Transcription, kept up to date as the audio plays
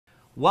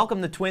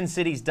Welcome to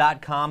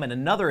TwinCities.com and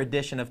another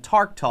edition of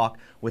Tark Talk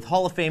with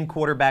Hall of Fame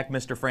quarterback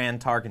Mr. Frant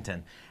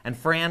Tarkenton. And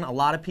Fran, a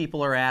lot of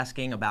people are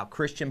asking about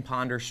Christian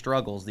Ponder's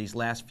struggles these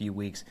last few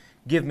weeks.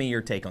 Give me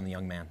your take on the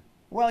young man.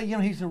 Well,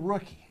 he's a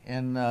rookie,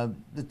 and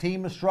the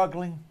team is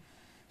struggling.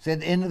 It's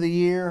at the end of the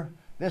year.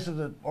 This is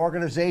an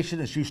organization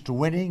that's used to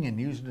winning and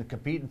used to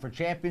competing for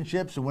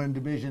championships and winning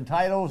division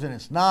titles, and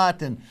it's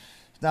not. And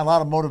there's not a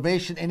lot of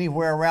motivation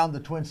anywhere around the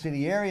Twin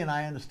City area, and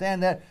I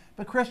understand that.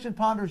 But Christian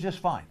Ponder is just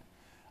fine.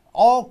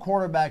 All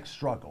quarterbacks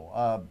struggle.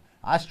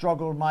 I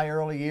struggled in my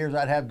early years.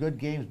 I'd have good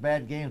games,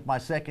 bad games. My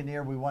second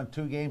year, we won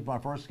 2 games. My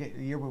first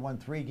year, we won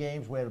 3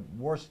 games. We had a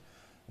worse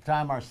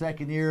time our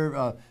second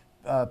year.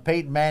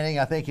 Peyton Manning,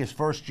 I think his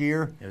first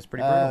year. It was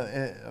pretty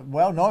brutal.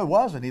 Well, no, it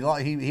wasn't.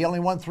 He only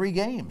won 3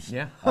 games.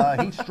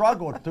 Yeah. He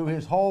struggled through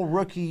his whole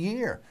rookie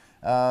year,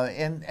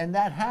 and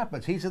that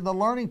happens. He's in the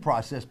learning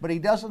process, but he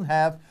doesn't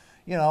have,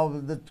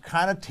 the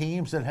kind of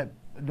teams that have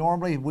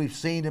normally we've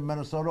seen in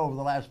Minnesota over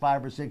the last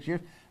 5 or 6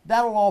 years.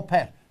 That'll all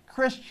pass.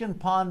 Christian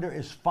Ponder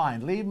is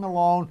fine. Leave him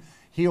alone.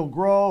 He'll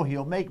grow.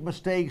 He'll make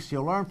mistakes.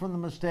 He'll learn from the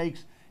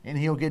mistakes, and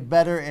he'll get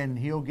better, and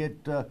he'll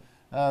get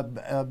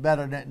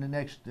better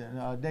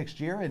next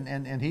year.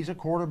 And he's a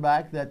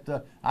quarterback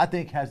that I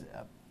think has,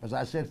 as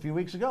I said a few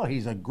weeks ago,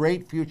 he's a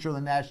great future in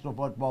the National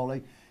Football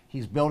League.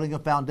 He's building a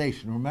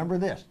foundation. Remember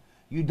this.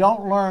 You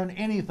don't learn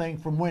anything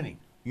from winning.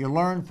 You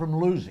learn from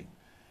losing.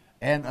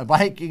 And the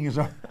Vikings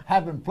are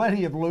having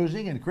plenty of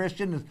losing, and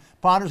Christian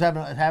Ponder's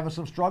having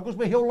some struggles,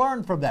 but he'll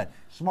learn from that.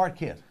 Smart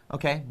kid.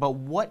 Okay, but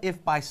what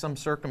if by some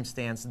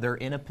circumstance they're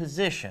in a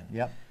position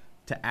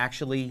to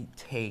actually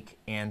take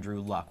Andrew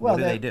Luck? Well, what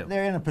do they do?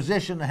 They're in a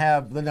position to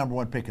have the number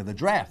 1 pick of the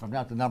draft.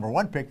 Not the number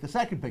 1 pick, the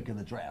 2nd pick of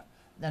the draft.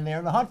 And they're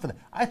in the hunt for that.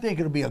 I think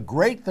it'll be a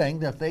great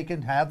thing if they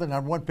can have the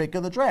number 1 pick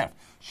of the draft.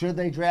 Should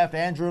they draft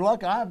Andrew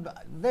Luck?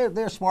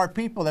 They're smart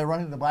people. They're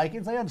running the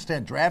Vikings. They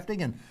understand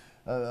drafting and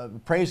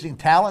praising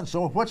talent.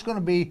 So what's going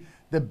to be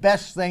the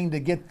best thing to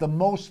get the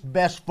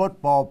best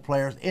football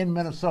players in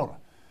Minnesota?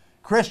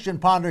 Christian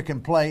Ponder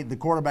can play the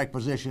quarterback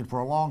position for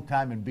a long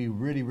time and be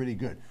really, really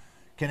good.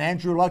 Can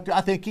Andrew Luck do? I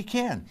think he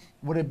can.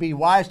 Would it be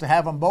wise to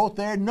have them both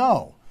there?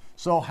 No.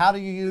 So how do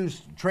you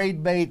use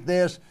trade bait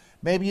this?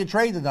 Maybe you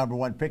trade the number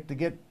 1 pick to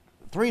get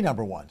 3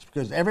 number 1s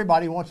because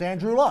everybody wants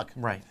Andrew Luck.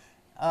 Right.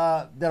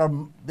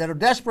 That are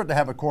desperate to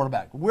have a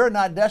quarterback. We're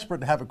not desperate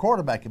to have a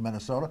quarterback in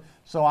Minnesota.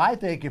 So I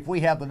think if we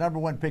have the number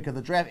 1 pick of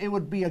the draft, it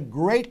would be a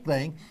great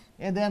thing.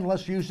 And then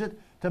let's use it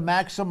to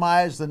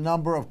maximize the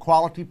number of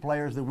quality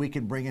players that we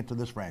can bring into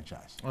this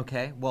franchise.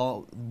 Okay.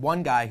 Well,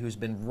 one guy who's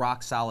been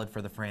rock solid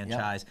for the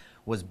franchise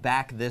was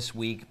back this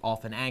week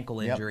off an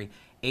ankle injury,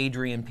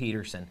 Adrian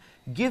Peterson.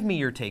 Give me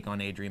your take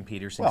on Adrian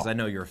Peterson because I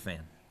know you're a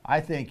fan. I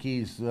think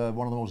he's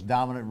one of the most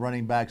dominant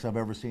running backs I've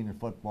ever seen in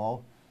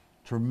football.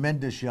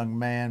 Tremendous young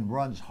man,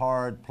 runs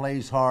hard,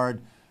 plays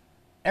hard.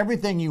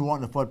 Everything you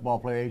want in a football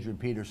player, Adrian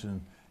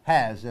Peterson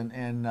has.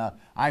 And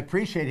I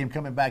appreciate him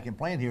coming back and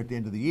playing here at the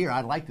end of the year.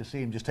 I'd like to see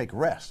him just take a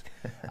rest.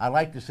 I'd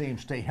like to see him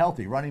stay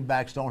healthy. Running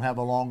backs don't have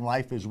a long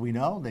life, as we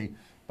know.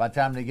 By the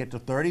time they get to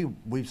 30,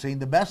 we've seen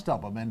the best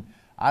of them. And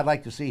I'd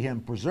like to see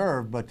him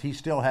preserved, but he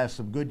still has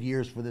some good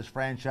years for this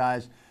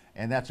franchise.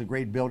 And that's a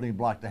great building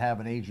block to have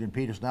in Adrian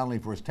Peterson, not only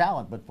for his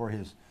talent, but for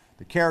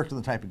the character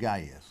and the type of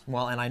guy he is.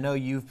 Well, and I know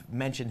you've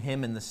mentioned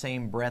him in the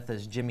same breath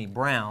as Jimmy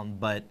Brown,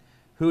 but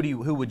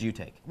who would you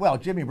take? Well,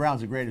 Jimmy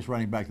Brown's the greatest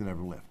running back that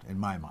ever lived, in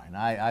my mind.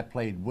 I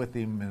played with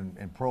him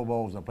in Pro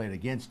Bowls. I played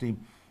against him.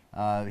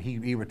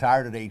 He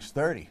retired at age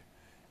 30,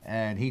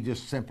 and he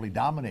just simply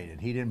dominated.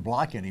 He didn't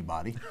block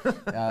anybody,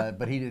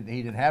 but he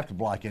didn't have to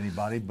block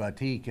anybody. But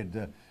he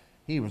could.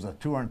 He was a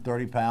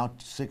 230-pound,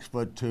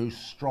 6'2",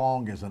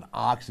 strong as an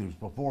ox. It was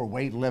before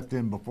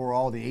weightlifting, before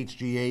all the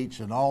HGH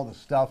and all the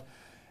stuff.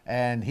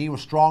 And he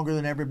was stronger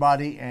than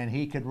everybody, and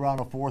he could run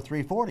a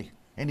 4.3 40.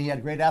 And he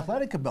had great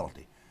athletic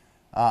ability.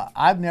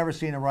 I've never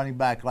seen a running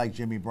back like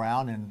Jimmy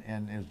Brown,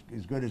 and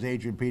as good as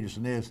Adrian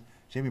Peterson is,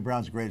 Jimmy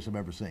Brown's the greatest I've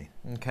ever seen.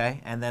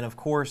 Okay, and then, of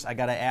course, I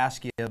got to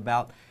ask you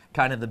about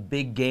kind of the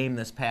big game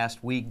this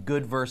past week,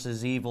 good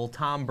versus evil,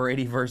 Tom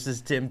Brady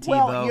versus Tim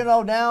Tebow.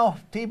 Well, now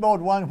Tebow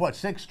had won,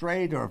 6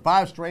 straight or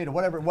 5 straight or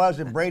whatever it was,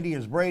 and Brady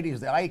is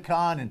the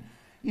icon, and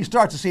you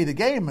start to see the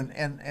game,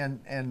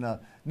 and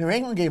New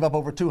England gave up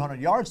over 200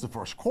 yards the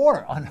first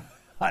quarter,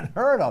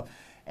 unheard of.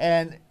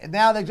 And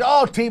now they say,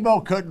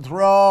 Tebow couldn't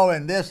throw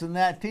and this and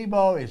that.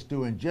 Tebow is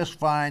doing just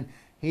fine.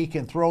 He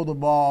can throw the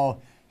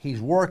ball. He's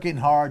working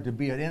hard to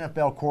be an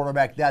NFL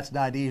quarterback. That's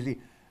not easy.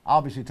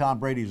 Obviously, Tom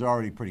Brady's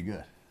already pretty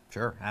good.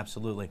 Sure,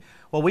 absolutely.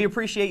 Well, we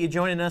appreciate you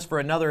joining us for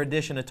another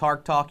edition of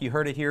Tark Talk. You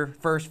heard it here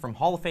first from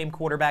Hall of Fame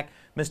quarterback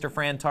Mr.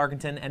 Frant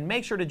Tarkenton. And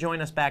make sure to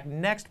join us back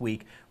next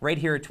week right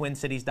here at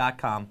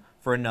TwinCities.com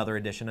for another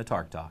edition of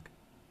Tark Talk.